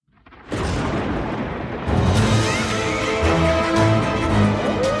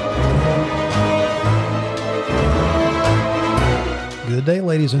Good day,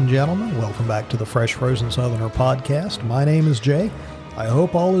 ladies and gentlemen. Welcome back to the Fresh Frozen Southerner podcast. My name is Jay. I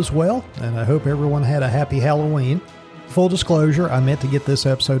hope all is well, and I hope everyone had a happy Halloween. Full disclosure, I meant to get this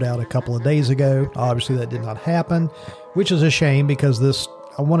episode out a couple of days ago. Obviously, that did not happen, which is a shame because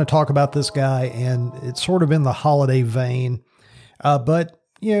I want to talk about this guy, and it's sort of in the holiday vein. But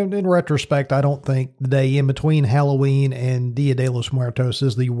in retrospect, I don't think the day in between Halloween and Dia de los Muertos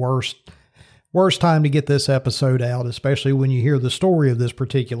is the worst time to get this episode out, especially when you hear the story of this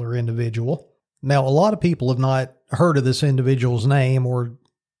particular individual. Now, a lot of people have not heard of this individual's name, or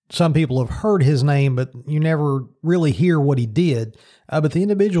some people have heard his name, but you never really hear what he did. But the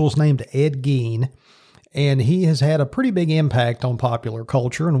individual's named Ed Gein, and he has had a pretty big impact on popular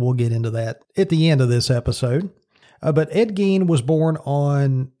culture, and we'll get into that at the end of this episode. But Ed Gein was born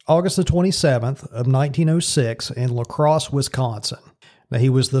on August the 27th of 1906 in La Crosse, Wisconsin. Now, he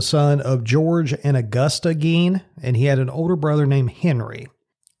was the son of George and Augusta Gein, and he had an older brother named Henry.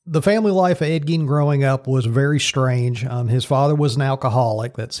 The family life of Ed Gein growing up was very strange. His father was an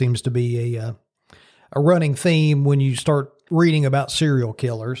alcoholic. That seems to be a running theme when you start reading about serial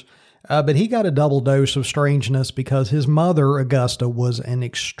killers. But he got a double dose of strangeness because his mother, Augusta, was an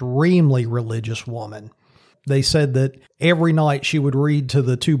extremely religious woman. They said that every night she would read to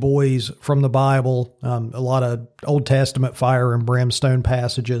the two boys from the Bible, a lot of Old Testament fire and brimstone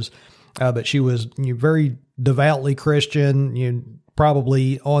passages, but she was very devoutly Christian,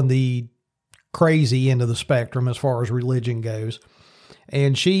 probably on the crazy end of the spectrum as far as religion goes.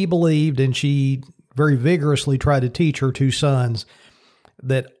 And she believed, and she very vigorously tried to teach her two sons,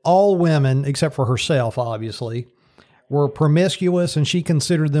 that all women, except for herself, obviously, were promiscuous, and she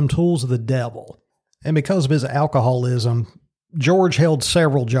considered them tools of the devil. And because of his alcoholism, George held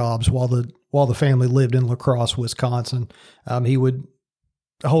several jobs while the family lived in La Crosse, Wisconsin. He would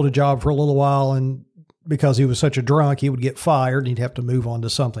hold a job for a little while, and because he was such a drunk, he would get fired and he'd have to move on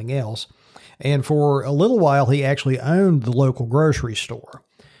to something else. And for a little while, he actually owned the local grocery store.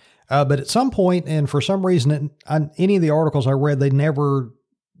 But at some point, and for some reason, on any of the articles I read, they never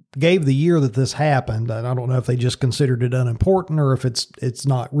gave the year that this happened. And I don't know if they just considered it unimportant or if it's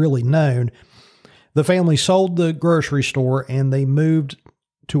not really known. The family sold the grocery store and they moved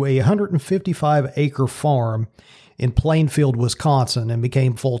to a 155-acre farm in Plainfield, Wisconsin, and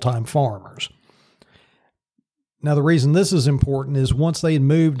became full-time farmers. Now, the reason this is important is once they had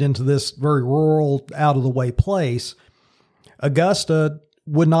moved into this very rural, out-of-the-way place, Augusta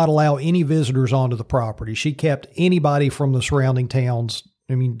would not allow any visitors onto the property. She kept anybody from the surrounding towns,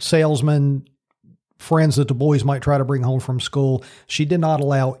 salesmen, friends that the boys might try to bring home from school. She did not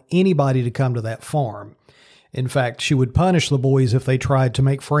allow anybody to come to that farm. In fact, she would punish the boys if they tried to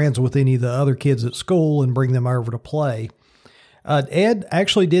make friends with any of the other kids at school and bring them over to play. Ed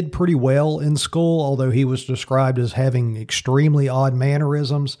actually did pretty well in school, although he was described as having extremely odd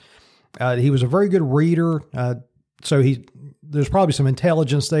mannerisms. He was a very good reader, so there's probably some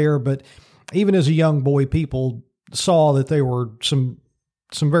intelligence there, but even as a young boy, people saw that there were some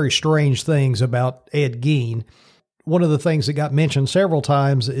very strange things about Ed Gein. One of the things that got mentioned several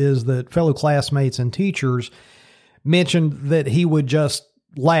times is that fellow classmates and teachers mentioned that he would just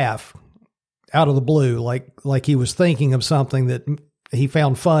laugh out of the blue, like he was thinking of something that he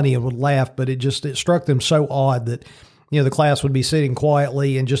found funny and would laugh, but it struck them so odd that, the class would be sitting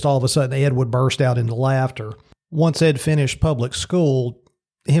quietly and just all of a sudden Ed would burst out into laughter. Once Ed finished public school,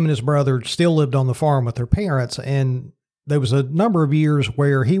 him and his brother still lived on the farm with their parents, and there was a number of years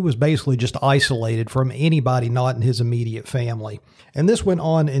where he was basically just isolated from anybody not in his immediate family. And this went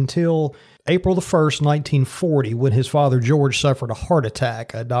on until April the 1st, 1940, when his father George suffered a heart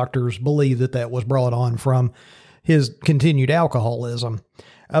attack. Doctors believe that was brought on from his continued alcoholism.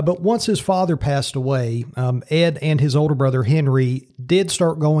 But once his father passed away, Ed and his older brother Henry did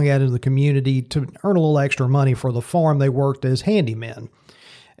start going out into the community to earn a little extra money for the farm. They worked as handymen.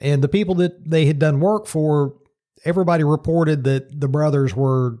 And the people that they had done work for, everybody reported that the brothers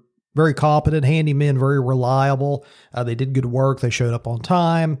were very competent handymen, very reliable. They did good work. They showed up on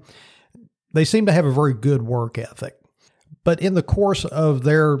time. They seemed to have a very good work ethic. But in the course of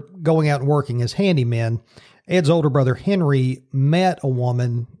their going out and working as handymen, Ed's older brother Henry met a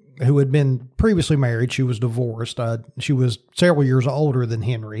woman who had been previously married. She was divorced. She was several years older than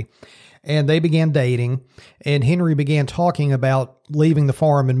Henry. And they began dating, and Henry began talking about leaving the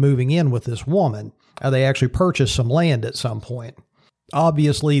farm and moving in with this woman. They actually purchased some land at some point.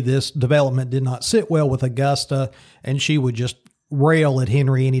 Obviously, this development did not sit well with Augusta, and she would just rail at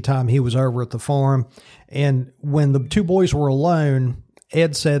Henry anytime he was over at the farm. And when the two boys were alone,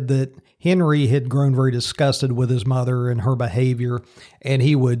 Ed said that Henry had grown very disgusted with his mother and her behavior, and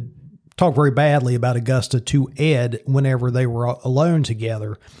he would talked very badly about Augusta to Ed whenever they were alone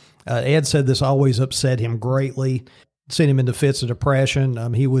together. Ed said this always upset him greatly, sent him into fits of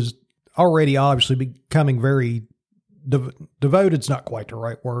depression. He was already obviously becoming very devoted's not quite the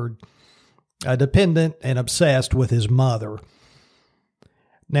right word, dependent and obsessed with his mother.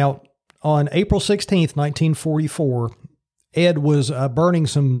 Now, on April 16th, 1944, Ed was burning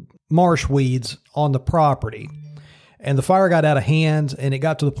some marsh weeds on the property, and the fire got out of hand, and it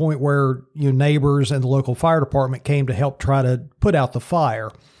got to the point where neighbors and the local fire department came to help try to put out the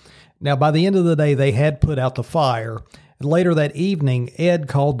fire. Now, by the end of the day, they had put out the fire. And later that evening, Ed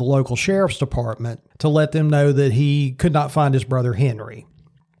called the local sheriff's department to let them know that he could not find his brother Henry.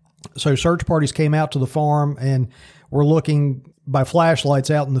 So search parties came out to the farm and were looking by flashlights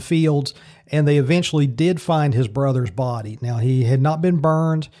out in the fields, and they eventually did find his brother's body. Now, he had not been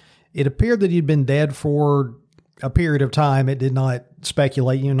burned. It appeared that he'd been dead for a period of time. It did not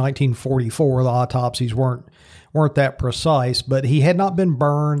speculate. 1944, the autopsies weren't that precise, but he had not been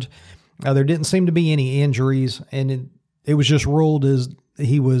burned. There didn't seem to be any injuries, and it was just ruled as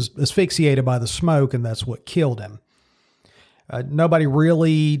he was asphyxiated by the smoke, and that's what killed him. Nobody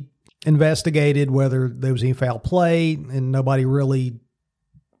really investigated whether there was any foul play, and nobody really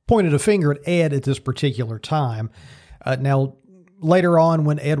pointed a finger at Ed at this particular time. Now, later on,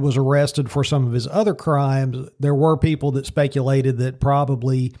 when Ed was arrested for some of his other crimes, there were people that speculated that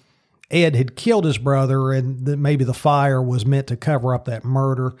probably Ed had killed his brother and that maybe the fire was meant to cover up that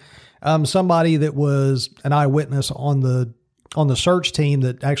murder. Somebody that was an eyewitness on the search team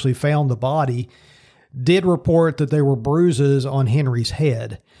that actually found the body did report that there were bruises on Henry's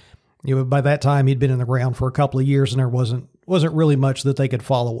head. By that time, he'd been in the ground for a couple of years, and there wasn't really much that they could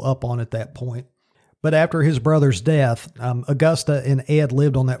follow up on at that point. But after his brother's death, Augusta and Ed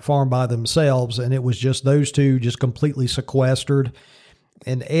lived on that farm by themselves, and it was just those two just completely sequestered.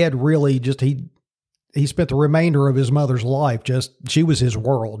 And Ed really he spent the remainder of his mother's life she was his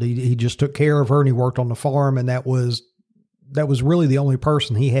world. He just took care of her, and he worked on the farm, and that was really the only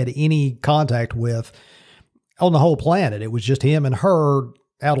person he had any contact with on the whole planet. It was just him and her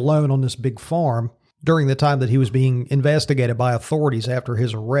out alone on this big farm. During the time that he was being investigated by authorities after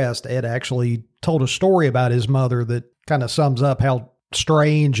his arrest, Ed actually told a story about his mother that kind of sums up how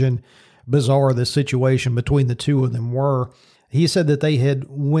strange and bizarre this situation between the two of them were. He said that they had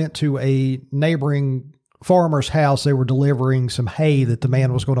went to a neighboring farmer's house. They were delivering some hay that the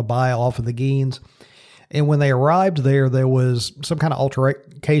man was going to buy off of the Geens. And when they arrived there, there was some kind of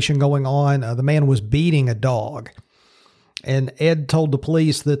altercation going on. The man was beating a dog. And Ed told the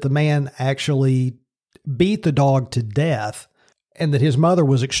police that the man actually beat the dog to death and that his mother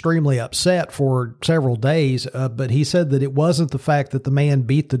was extremely upset for several days. But he said that it wasn't the fact that the man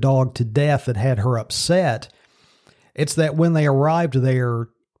beat the dog to death that had her upset. It's that when they arrived there,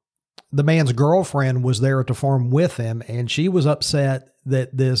 the man's girlfriend was there at the farm with him, and she was upset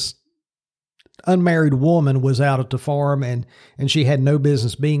that this unmarried woman was out at the farm and she had no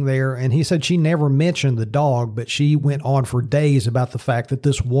business being there. And he said she never mentioned the dog, but she went on for days about the fact that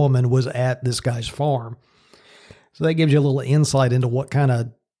this woman was at this guy's farm. So that gives you a little insight into what kind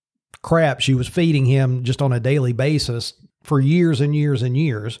of crap she was feeding him just on a daily basis for years and years and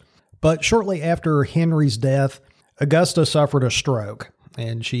years. But shortly after Henry's death, Augusta suffered a stroke,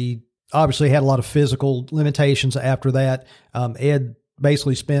 and she obviously had a lot of physical limitations after that. Ed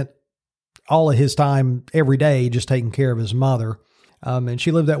basically spent all of his time every day just taking care of his mother. And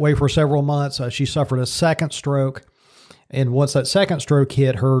she lived that way for several months. She suffered a second stroke. And once that second stroke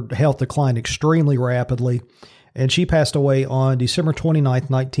hit, her health declined extremely rapidly. And she passed away on December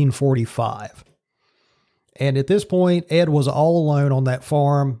 29th, 1945. And at this point, Ed was all alone on that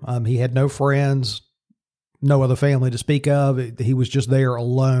farm. He had no friends, no other family to speak of. He was just there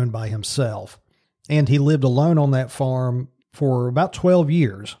alone by himself. And he lived alone on that farm for about 12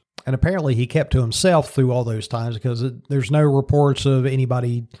 years. And apparently he kept to himself through all those times because there's no reports of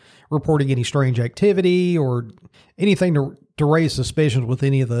anybody reporting any strange activity or anything to raise suspicions with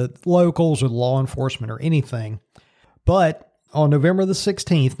any of the locals or the law enforcement or anything. But on November the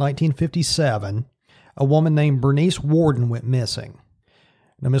 16th, 1957, a woman named Bernice Warden went missing.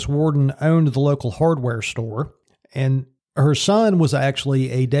 Now, Miss Warden owned the local hardware store, and her son was actually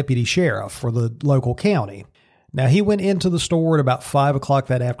a deputy sheriff for the local county. Now, he went into the store at about 5 o'clock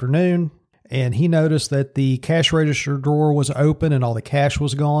that afternoon, and he noticed that the cash register drawer was open and all the cash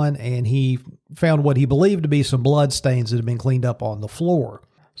was gone, and he found what he believed to be some blood stains that had been cleaned up on the floor.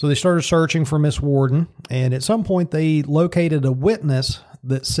 So they started searching for Miss Warden, and at some point they located a witness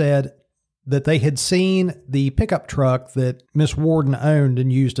that said that they had seen the pickup truck that Miss Warden owned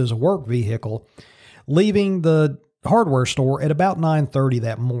and used as a work vehicle leaving the hardware store at about 9:30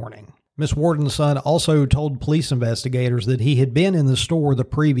 that morning. Miss Worden's son also told police investigators that he had been in the store the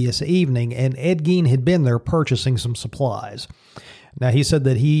previous evening and Ed Gein had been there purchasing some supplies. Now, he said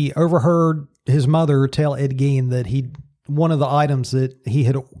that he overheard his mother tell Ed Gein that one of the items that he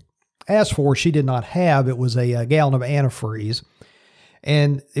had asked for, she did not have. It was a gallon of antifreeze,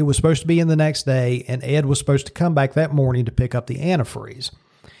 and it was supposed to be in the next day, and Ed was supposed to come back that morning to pick up the antifreeze.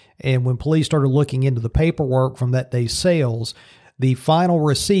 And when police started looking into the paperwork from that day's sales, the final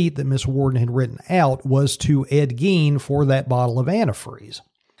receipt that Miss Worden had written out was to Ed Gein for that bottle of antifreeze.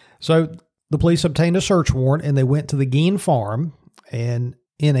 So the police obtained a search warrant, and they went to the Gein farm, and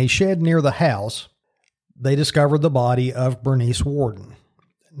in a shed near the house, they discovered the body of Bernice Worden.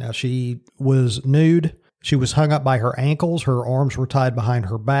 Now, she was nude. She was hung up by her ankles. Her arms were tied behind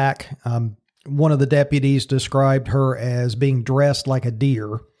her back. One of the deputies described her as being dressed like a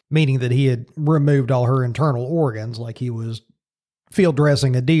deer, meaning that he had removed all her internal organs, like he was field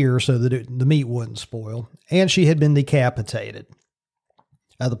dressing a deer so that the meat wouldn't spoil. And she had been decapitated.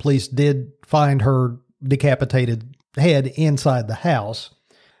 The police did find her decapitated head inside the house.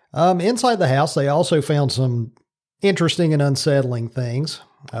 Inside the house, they also found some interesting and unsettling things.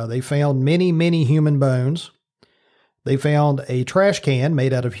 They found many, many human bones. They found a trash can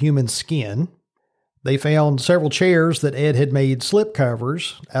made out of human skin. They found several chairs that Ed had made slip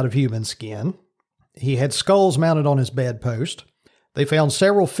covers out of human skin. He had skulls mounted on his bedpost. They found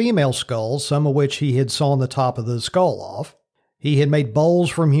several female skulls, some of which he had sawn the top of the skull off. He had made bowls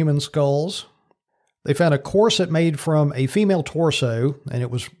from human skulls. They found a corset made from a female torso, and it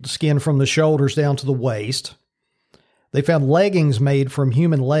was skin from the shoulders down to the waist. They found leggings made from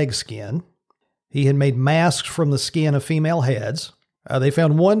human leg skin. He had made masks from the skin of female heads. They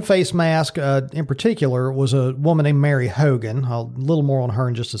found one face mask in particular was a woman named Mary Hogan. A little more on her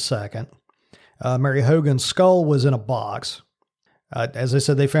in just a second. Mary Hogan's skull was in a box. As I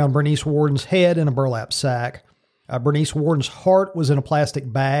said, they found Bernice Worden's head in a burlap sack. Bernice Worden's heart was in a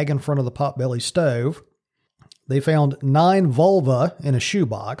plastic bag in front of the potbelly stove. They found 9 vulva in a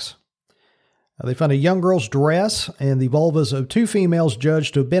shoebox. They found a young girl's dress and the vulvas of 2 females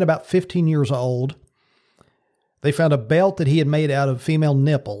judged to have been about 15 years old. They found a belt that he had made out of female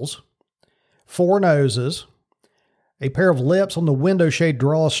nipples, 4 noses, a pair of lips on the window shade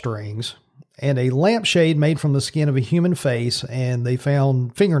drawstrings, and a lampshade made from the skin of a human face, and they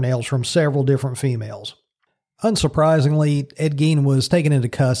found fingernails from several different females. Unsurprisingly, Ed Gein was taken into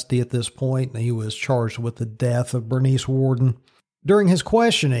custody at this point, and he was charged with the death of Bernice Worden. During his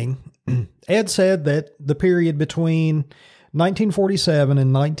questioning, Ed said that the period between 1947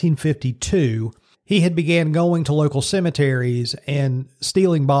 and 1952, he had began going to local cemeteries and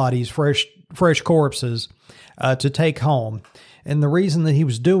stealing bodies, fresh corpses, to take home. And the reason that he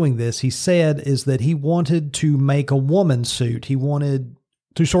was doing this, he said, is that he wanted to make a woman suit. He wanted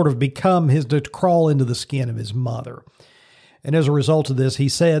to sort of to crawl into the skin of his mother. And as a result of this, he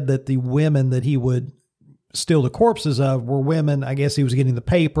said that the women that he would steal the corpses of were women, I guess he was getting the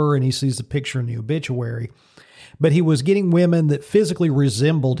paper and he sees the picture in the obituary, but he was getting women that physically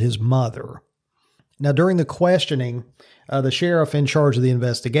resembled his mother. Now, during the questioning, the sheriff in charge of the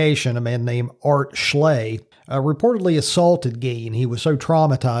investigation, a man named Art Schley, reportedly assaulted Gein. He was so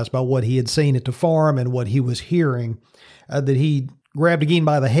traumatized by what he had seen at the farm and what he was hearing that he grabbed Gein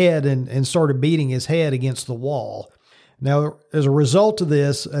by the head and started beating his head against the wall. Now, as a result of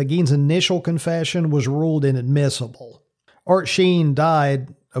this, Gein's initial confession was ruled inadmissible. Art Sheen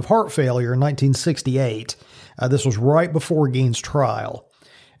died of heart failure in 1968. This was right before Gein's trial.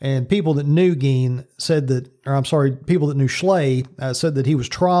 And people that knew Gein people that knew Schley said that he was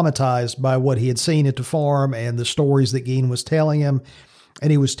traumatized by what he had seen at the farm and the stories that Gein was telling him.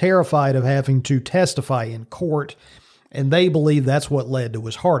 And he was terrified of having to testify in court. And they believe that's what led to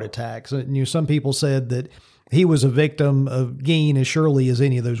his heart attack. So, some people said that he was a victim of Gein as surely as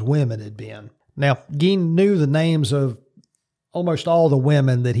any of those women had been. Now, Gein knew the names of almost all the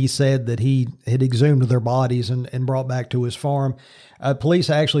women that he said that he had exhumed their bodies and brought back to his farm. Police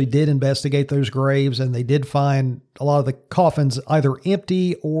actually did investigate those graves, and they did find a lot of the coffins either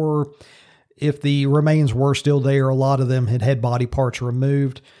empty or, if the remains were still there, a lot of them had had body parts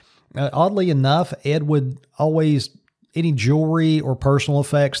removed. Oddly enough, Ed would always, any jewelry or personal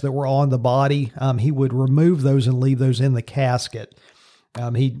effects that were on the body, he would remove those and leave those in the casket.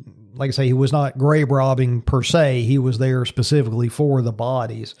 Like I say, he was not grave robbing per se. He was there specifically for the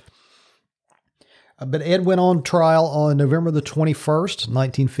bodies. But Ed went on trial on November the 21st,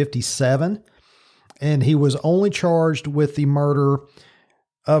 1957, and he was only charged with the murder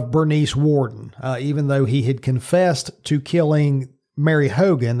of Bernice Worden, even though he had confessed to killing Mary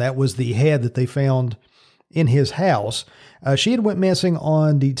Hogan. That was the head that they found in his house. She had went missing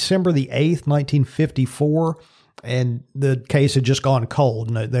on December the 8th, 1954, and the case had just gone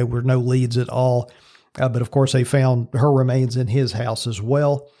cold. No, there were no leads at all. But of course, they found her remains in his house as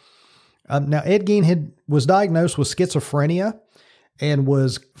well. Now, Ed Gein was diagnosed with schizophrenia and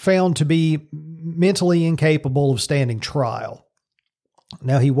was found to be mentally incapable of standing trial.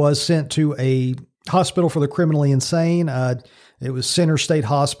 Now, he was sent to a hospital for the criminally insane. It was Center State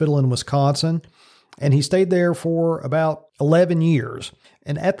Hospital in Wisconsin, and he stayed there for about 11 years.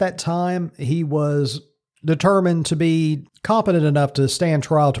 And at that time, he was determined to be competent enough to stand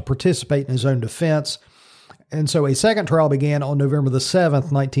trial to participate in his own defense. And so a second trial began on November the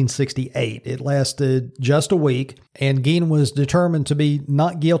 7th, 1968. It lasted just a week, and Gein was determined to be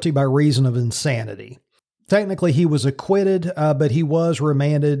not guilty by reason of insanity. Technically, he was acquitted, but he was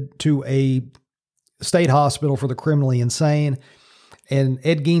remanded to a state hospital for the criminally insane, and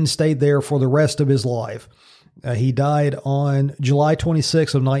Ed Gein stayed there for the rest of his life. He died on July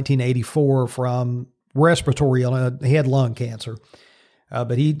 26th of 1984 from respiratory illness. He had lung cancer.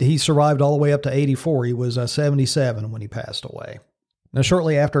 But he survived all the way up to 84. He was 77 when he passed away. Now,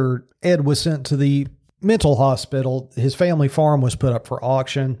 shortly after Ed was sent to the mental hospital, his family farm was put up for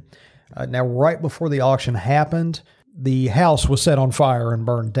auction. Now, right before the auction happened, the house was set on fire and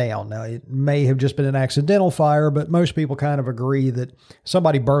burned down. Now, it may have just been an accidental fire, but most people kind of agree that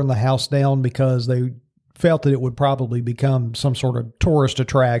somebody burned the house down because they felt that it would probably become some sort of tourist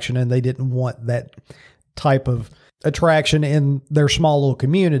attraction, and they didn't want that type of attraction in their small little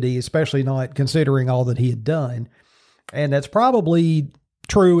community, especially not considering all that he had done. And that's probably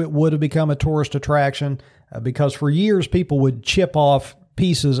true. It would have become a tourist attraction because for years people would chip off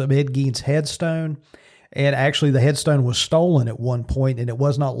pieces of Ed Gein's headstone. And actually the headstone was stolen at one point, and it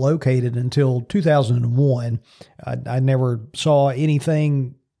was not located until 2001. I never saw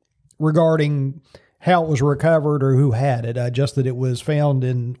anything regarding how it was recovered or who had it, just that it was found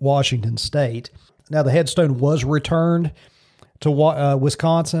in Washington State. Now, the headstone was returned to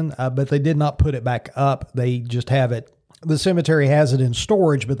Wisconsin, but they did not put it back up. They just have it. The cemetery has it in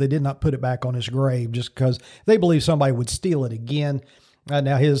storage, but they did not put it back on his grave just because they believe somebody would steal it again.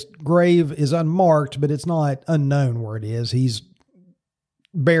 Now, his grave is unmarked, but it's not unknown where it is. He's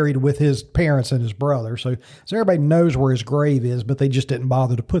buried with his parents and his brother. So everybody knows where his grave is, but they just didn't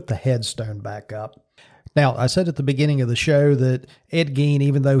bother to put the headstone back up. Now, I said at the beginning of the show that Ed Gein,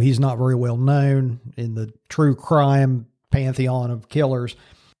 even though he's not very well known in the true crime pantheon of killers,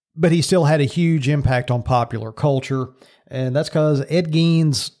 but he still had a huge impact on popular culture. And that's because Ed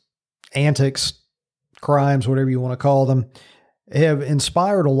Gein's antics, crimes, whatever you want to call them, have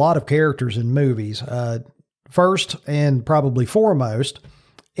inspired a lot of characters in movies. First and probably foremost,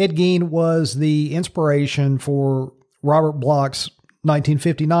 Ed Gein was the inspiration for Robert Bloch's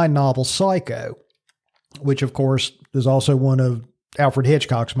 1959 novel Psycho, which, of course, is also one of Alfred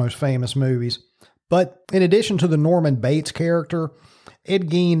Hitchcock's most famous movies. But in addition to the Norman Bates character, Ed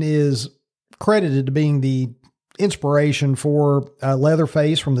Gein is credited to being the inspiration for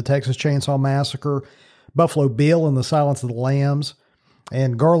Leatherface from the Texas Chainsaw Massacre, Buffalo Bill in The Silence of the Lambs,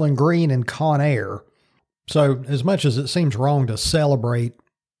 and Garland Green in Con Air. So as much as it seems wrong to celebrate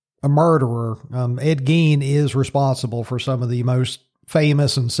a murderer, Ed Gein is responsible for some of the most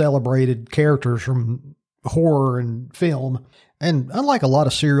famous and celebrated characters from horror and film. And unlike a lot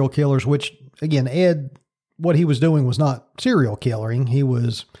of serial killers, which, again, Ed, what he was doing was not serial killing. He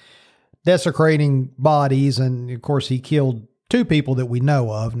was desecrating bodies, and of course he killed 2 people that we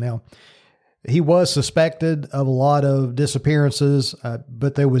know of. Now, he was suspected of a lot of disappearances,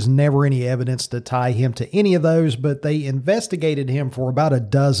 but there was never any evidence to tie him to any of those, but they investigated him for about a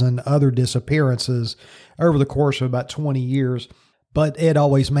dozen other disappearances over the course of about 20 years. But Ed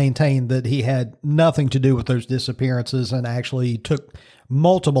always maintained that he had nothing to do with those disappearances and actually took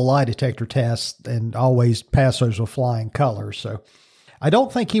multiple lie detector tests and always passed those with flying colors. So I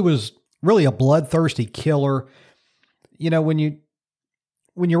don't think he was really a bloodthirsty killer. You know, when you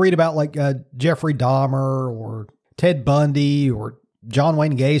read about like Jeffrey Dahmer or Ted Bundy or John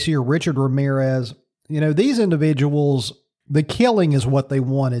Wayne Gacy or Richard Ramirez, you know, these individuals, the killing is what they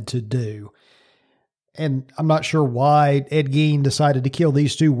wanted to do. And I'm not sure why Ed Gein decided to kill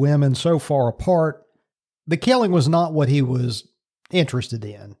these 2 women so far apart. The killing was not what he was interested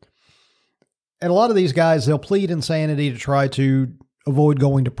in. And a lot of these guys, they'll plead insanity to try to avoid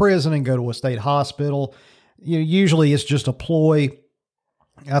going to prison and go to a state hospital. You know, usually it's just a ploy.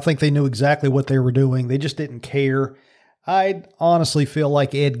 I think they knew exactly what they were doing. They just didn't care. I honestly feel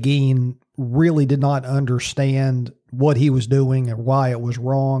like Ed Gein really did not understand what he was doing and why it was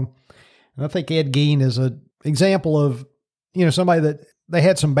wrong. And I think Ed Gein is an example of, you know, somebody that they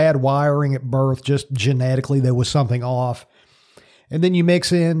had some bad wiring at birth, just genetically there was something off. And then you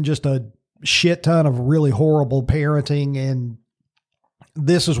mix in just a shit ton of really horrible parenting, and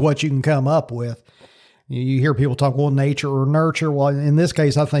this is what you can come up with. You hear people talk, well, nature or nurture. Well, in this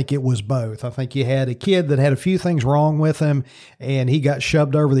case, I think it was both. I think you had a kid that had a few things wrong with him, and he got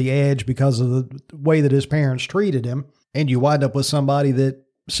shoved over the edge because of the way that his parents treated him. And you wind up with somebody that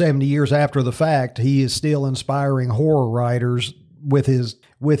 70 years after the fact, he is still inspiring horror writers with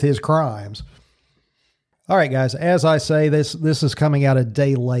his crimes. All right, guys, as I say, this is coming out a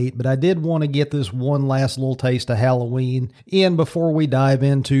day late, but I did want to get this one last little taste of Halloween in before we dive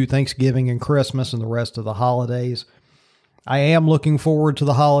into Thanksgiving and Christmas and the rest of the holidays. I am looking forward to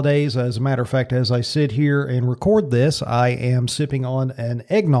the holidays. As a matter of fact, as I sit here and record this, I am sipping on an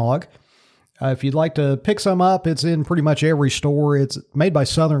eggnog. If you'd like to pick some up, it's in pretty much every store. It's made by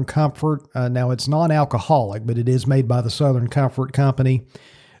Southern Comfort. Now, it's non-alcoholic, but it is made by the Southern Comfort Company,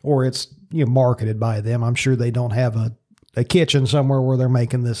 or it's marketed by them. I'm sure they don't have a kitchen somewhere where they're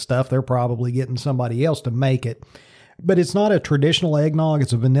making this stuff. They're probably getting somebody else to make it. But it's not a traditional eggnog.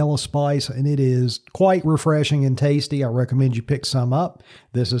 It's a vanilla spice, and it is quite refreshing and tasty. I recommend you pick some up.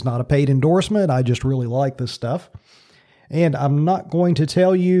 This is not a paid endorsement. I just really like this stuff. And I'm not going to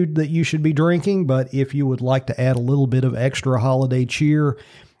tell you that you should be drinking, but if you would like to add a little bit of extra holiday cheer,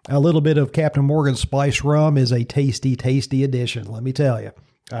 a little bit of Captain Morgan Spice Rum is a tasty, tasty addition, let me tell you.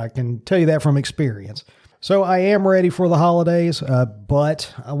 I can tell you that from experience. So I am ready for the holidays,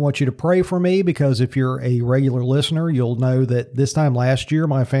 but I want you to pray for me, because if you're a regular listener, you'll know that this time last year,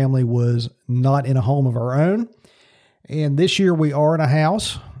 my family was not in a home of our own. And this year we are in a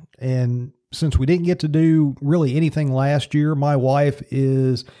house, and since we didn't get to do really anything last year, my wife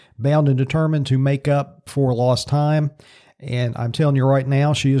is bound and determined to make up for lost time. And I'm telling you right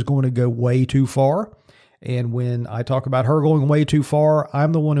now, she is going to go way too far. And when I talk about her going way too far,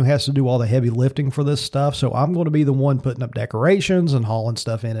 I'm the one who has to do all the heavy lifting for this stuff. So I'm going to be the one putting up decorations and hauling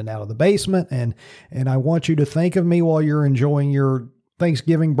stuff in and out of the basement. And I want you to think of me while you're enjoying your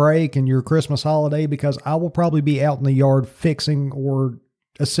Thanksgiving break and your Christmas holiday, because I will probably be out in the yard fixing or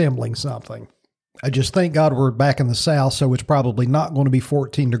assembling something. I just thank God we're back in the South, so it's probably not going to be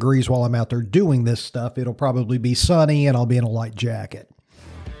 14 degrees while I'm out there doing this stuff. It'll probably be sunny, and I'll be in a light jacket.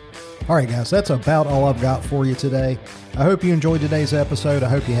 All right, guys, that's about all I've got for you today. I hope you enjoyed today's episode. I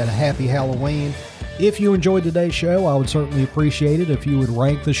hope you had a happy Halloween. If you enjoyed today's show, I would certainly appreciate it if you would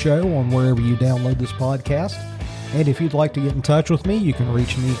rank the show on wherever you download this podcast. And if you'd like to get in touch with me, you can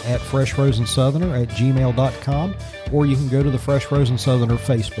reach me at freshfrozensoutherner@gmail.com, or you can go to the Fresh Frozen Southerner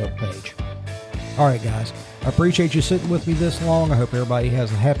Facebook page. All right, guys, I appreciate you sitting with me this long. I hope everybody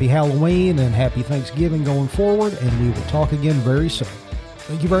has a happy Halloween and happy Thanksgiving going forward, and we will talk again very soon.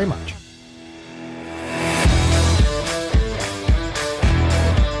 Thank you very much.